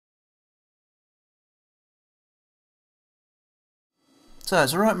So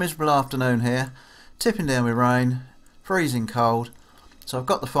it's a right miserable afternoon here, tipping down with rain, freezing cold. So I've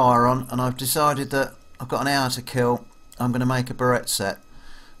got the fire on and I've decided that I've got an hour to kill. I'm going to make a Barrette set.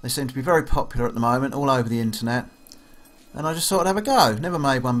 They seem to be very popular at the moment all over the internet, and I just thought I'd have a go. Never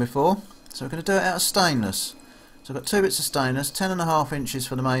made one before, so we're going to do it out of stainless. So I've got 2 bits of stainless, 10.5 inches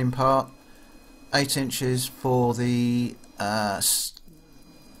for the main part, 8 inches for the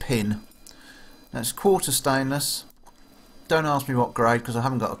pin. That's quarter stainless. Don't ask me what grade because I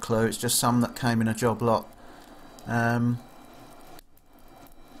haven't got a clue. It's just some that came in a job lot. So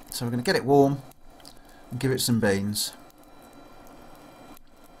we're going to get it warm and give it some beans.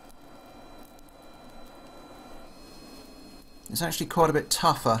 It's actually quite a bit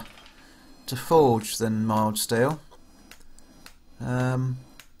tougher to forge than mild steel.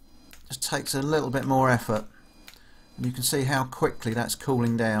 Just takes a little bit more effort, and you can see how quickly that's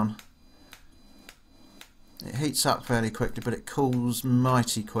cooling down. It heats up fairly quickly, but it cools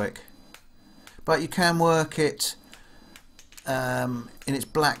mighty quick. But you can work it in its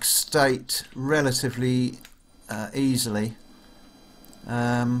black state relatively easily,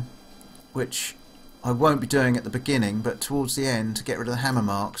 which I won't be doing at the beginning, but towards the end, to get rid of the hammer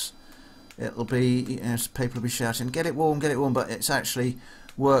marks, it'll be, you know, people will be shouting, get it warm, but it's actually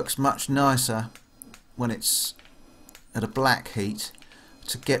works much nicer when it's at a black heat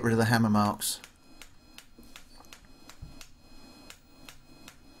to get rid of the hammer marks.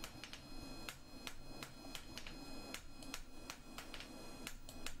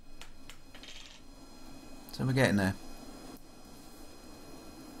 So we're getting there.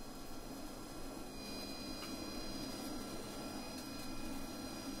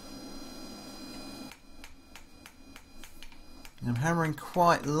 I'm hammering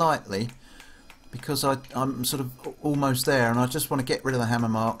quite lightly because I'm sort of almost there, and I just want to get rid of the hammer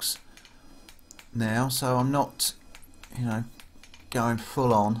marks now, so I'm not, you know, going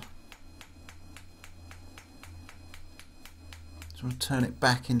full on. So I'll turn it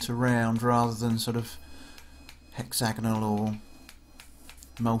back into round rather than sort of hexagonal or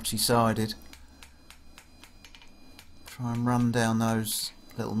multi-sided. Try and run down those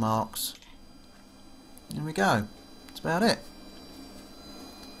little marks. There we go. That's about it.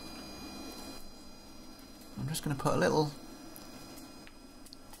 I'm just going to put a little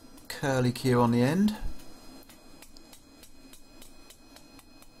curly Q on the end.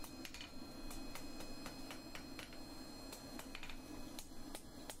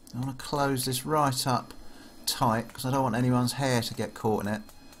 I want to close this right up tight because I don't want anyone's hair to get caught in it.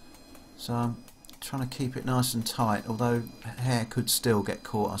 So I'm trying to keep it nice and tight, although hair could still get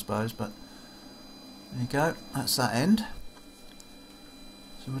caught, I suppose. But there you go, that's that end.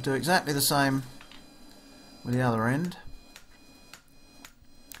 So we'll do exactly the same with the other end,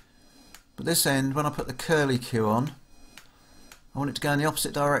 but this end, when I put the curly Q on, I want it to go in the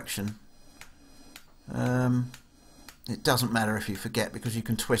opposite direction. It doesn't matter if you forget because you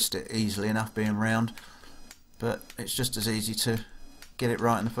can twist it easily enough being round, but it's just as easy to get it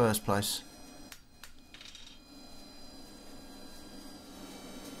right in the first place.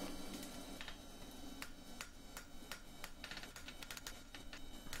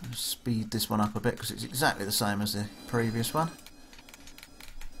 Speed this one up a bit because it's exactly the same as the previous one.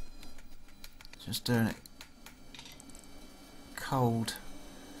 Just doing it cold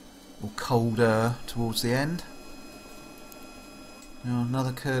or colder towards the end. Now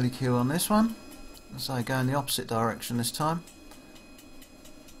another curly Q on this one. As I go in the opposite direction this time.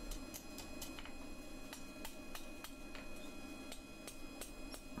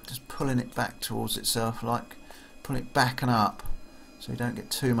 Just pulling it back towards itself, like pull it back and up, so you don't get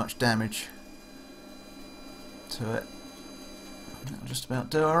too much damage to it. That'll just about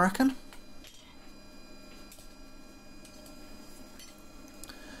do, I reckon.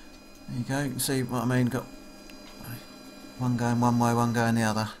 There you go, you can see what I mean, got one going one way, one going the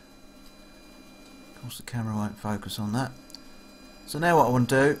other. Of course the camera won't focus on that. So now what I want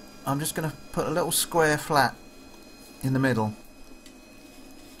to do, I'm just going to put a little square flat in the middle.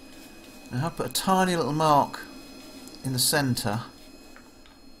 Now I've put a tiny little mark in the centre,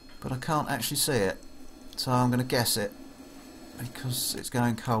 but I can't actually see it, so I'm going to guess it because it's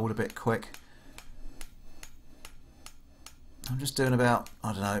going cold a bit quick. I'm just doing about,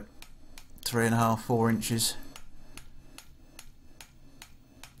 I don't know, 3.5, 4 inches,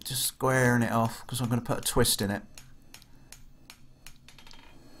 just squaring it off because I'm going to put a twist in it.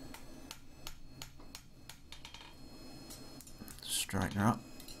 Straighten her up.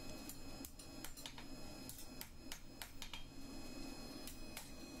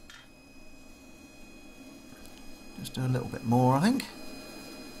 Just do a little bit more, I think.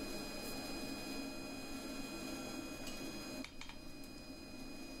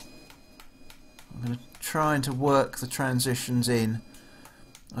 trying to work the transitions in.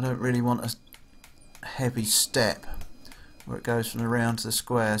 I don't really want a heavy step where it goes from the round to the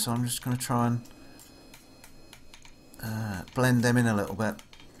square, so I'm just going to try and blend them in a little bit.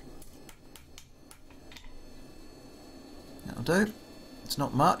 That'll do. It's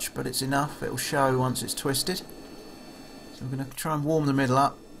not much, but it's enough. It'll show once it's twisted. So we're going to try and warm the middle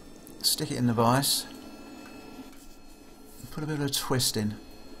up, stick it in the vise, and put a bit of a twist in.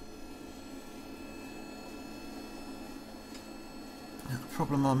 Now, the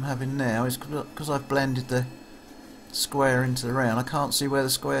problem I'm having now is because I've blended the square into the round, I can't see where the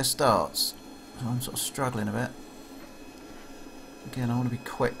square starts. So I'm sort of struggling a bit. Again, I want to be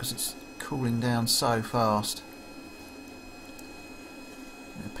quick because it's cooling down so fast.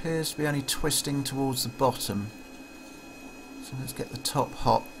 It appears to be only twisting towards the bottom. So let's get the top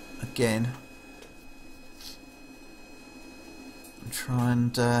hot again. And try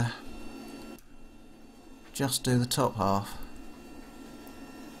and just do the top half.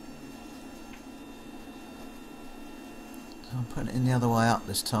 So I'm putting it in the other way up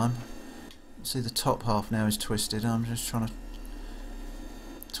this time. See, the top half now is twisted. I'm just trying to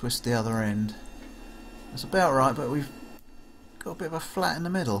twist the other end. That's about right, but we've got a bit of a flat in the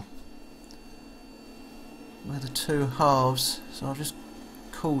middle where the two halves, so I've just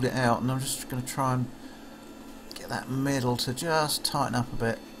cooled it out and I'm just going to try and get that middle to just tighten up a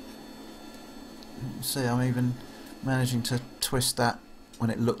bit. You can see I'm even managing to twist that when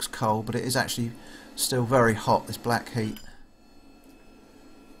it looks cold, but it is actually still very hot, this black heat.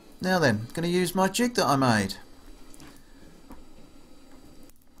 Now then, I'm going to use my jig that I made.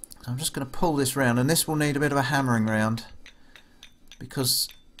 So I'm just going to pull this round, and this will need a bit of a hammering round because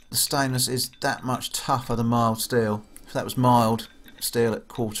the stainless is that much tougher than mild steel. If that was mild steel at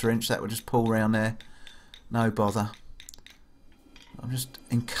 1/4 inch, that would just pull round there, no bother. I'm just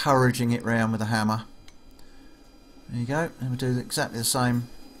encouraging it round with a hammer. There you go, and we'll do exactly the same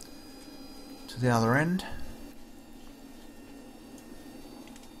to the other end.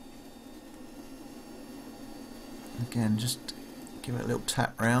 Again, just give it a little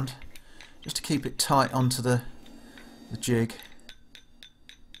tap round just to keep it tight onto the jig.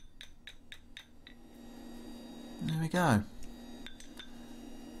 There we go.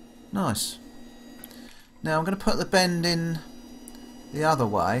 Nice. Now I'm going to put the bend in the other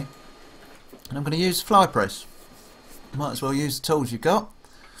way, and I'm going to use fly press. Might as well use the tools you've got.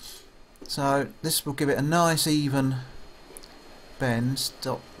 So this will give it a nice even bend.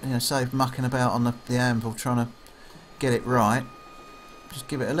 Stop, save mucking about on the anvil trying to get it right. Just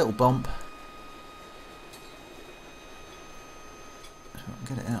give it a little bump. So I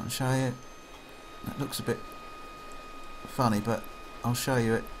can get it out and show you. That looks a bit funny, but I'll show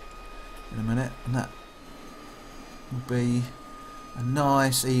you it in a minute, and that will be a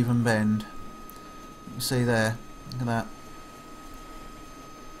nice even bend. You can see there, look at that.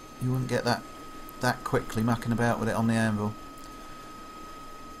 You wouldn't get that quickly mucking about with it on the anvil.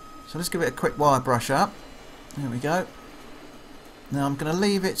 So let's give it a quick wire brush up. There we go. Now I'm going to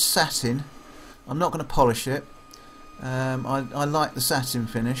leave it satin. I'm not going to polish it. I like the satin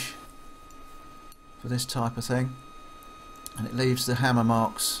finish for this type of thing, and it leaves the hammer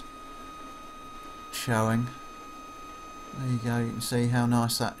marks showing. There you go, you can see how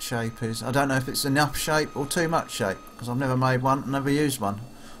nice that shape is. I don't know if it's enough shape or too much shape, because I've never made one, never used one,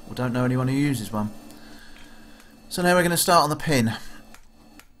 or don't know anyone who uses one. So now we're going to start on the pin.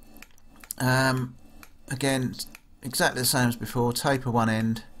 Again, exactly the same as before, taper one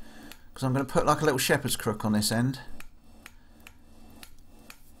end, because I'm going to put like a little shepherd's crook on this end.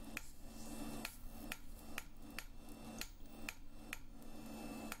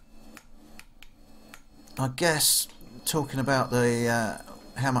 I guess, talking about the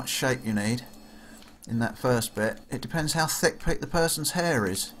how much shape you need in that first bit, it depends how thick the person's hair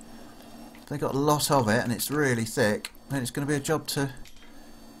is. If they've got a lot of it and it's really thick, then it's going to be a job to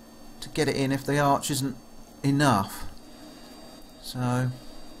get it in if the arch isn't enough. So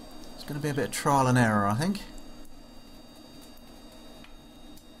it's going to be a bit of trial and error, I think.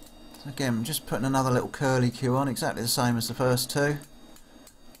 So again, I'm just putting another little curly cue on, exactly the same as the first two.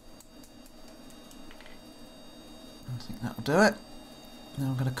 I think that'll do it. Now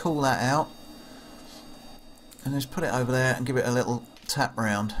I'm going to cool that out and just put it over there and give it a little tap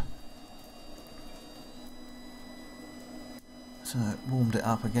round. So warmed it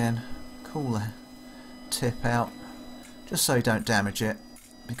up again. Cool the tip out just so you don't damage it,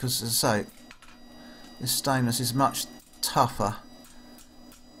 because as I say, this stainless is much tougher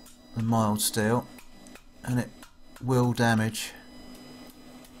than mild steel and it will damage.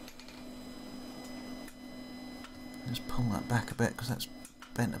 Just pull that back a bit because that's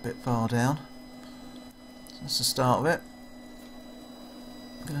bent a bit far down. That's the start of it.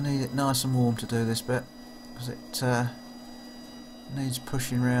 I'm going to need it nice and warm to do this bit, because it needs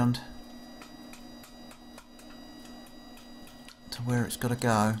pushing round to where it's got to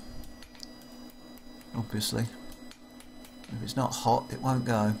go. Obviously, if it's not hot, it won't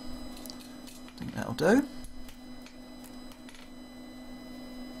go. I think that'll do.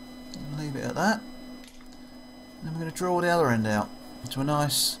 Leave it at that. And then we're going to draw the other end out into a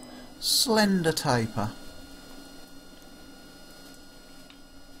nice slender taper.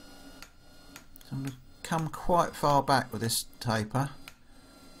 So I'm going to come quite far back with this taper.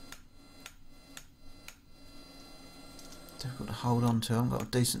 Difficult to hold on to. I haven't got a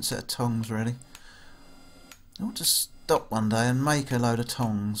decent set of tongs ready. I want to stop one day and make a load of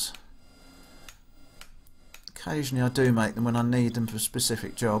tongs. Occasionally I do make them when I need them for a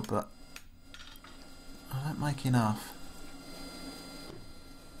specific job, but I don't make enough.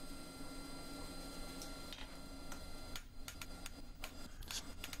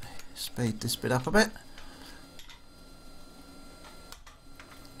 Speed this bit up a bit.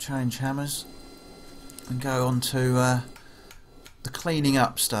 Change hammers and go on to the cleaning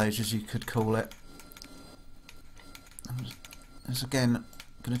up stage, as you could call it. This again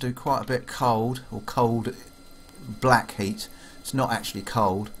going to do quite a bit cold, or cold black heat. It's not actually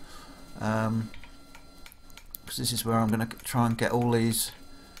cold, because this is where I'm going to try and get all these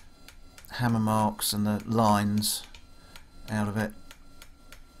hammer marks and the lines out of it.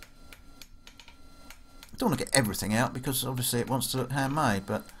 I don't want to get everything out because obviously it wants to look handmade,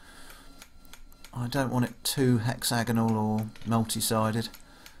 but I don't want it too hexagonal or multi-sided.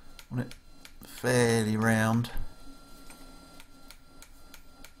 I want it fairly round.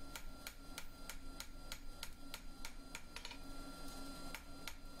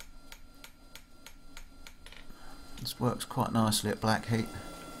 This works quite nicely at black heat.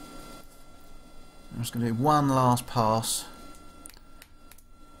 I'm just going to do one last pass.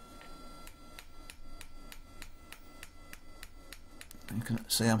 You can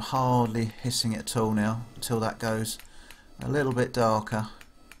see I'm hardly hissing it at all now until that goes a little bit darker.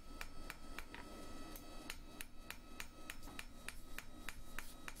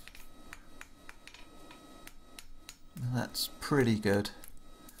 And that's pretty good.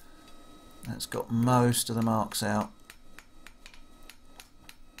 That's got most of the marks out.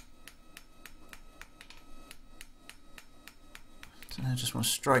 So now I just want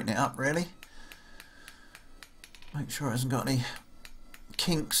to straighten it up really. Make sure it hasn't got any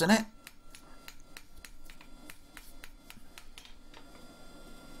kinks in it.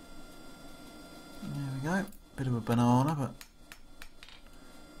 There we go. Bit of a banana, but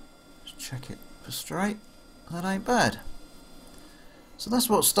just check it for straight. That ain't bad. So that's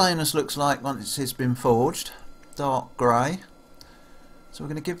what stainless looks like once it's been forged. Dark grey. So we're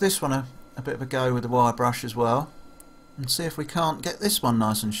going to give this one a bit of a go with the wire brush as well, and see if we can't get this one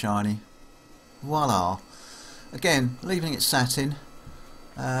nice and shiny. Voila! Again, leaving it satin,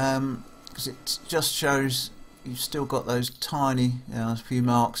 because it just shows you've still got those tiny, a few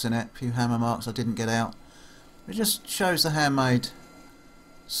marks in it, a few hammer marks I didn't get out. It just shows the handmade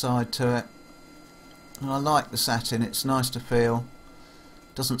side to it, and I like the satin. It's nice to feel.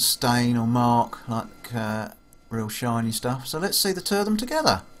 Doesn't stain or mark like real shiny stuff. So let's see the two of them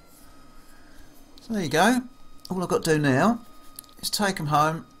together. So there you go. All I've got to do now is take them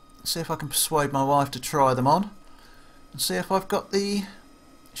home, see if I can persuade my wife to try them on, and see if I've got the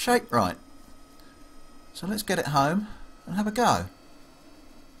shape right. So let's get it home and have a go.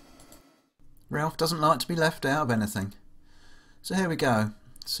 Ralph doesn't like to be left out of anything. So here we go.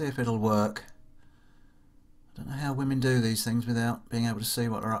 See if it'll work. I don't know how women do these things without being able to see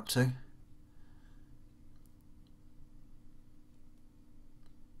what they're up to.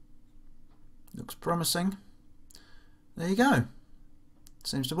 Looks promising. There you go.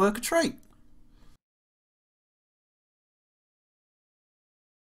 Seems to work a treat.